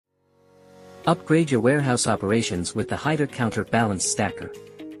Upgrade your warehouse operations with the HYDER Counter Balance Stacker.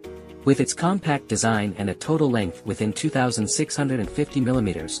 With its compact design and a total length within 2,650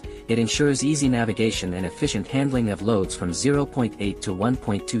 mm, it ensures easy navigation and efficient handling of loads from 0.8 to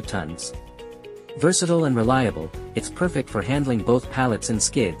 1.2 tons. Versatile and reliable, it's perfect for handling both pallets and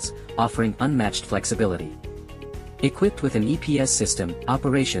skids, offering unmatched flexibility. Equipped with an EPS system,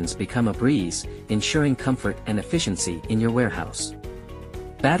 operations become a breeze, ensuring comfort and efficiency in your warehouse.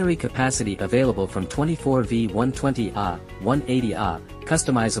 Battery capacity available from 24V 120 Ah, 180 Ah,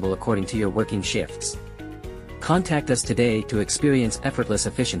 customizable according to your working shifts. Contact us today to experience effortless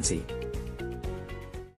efficiency.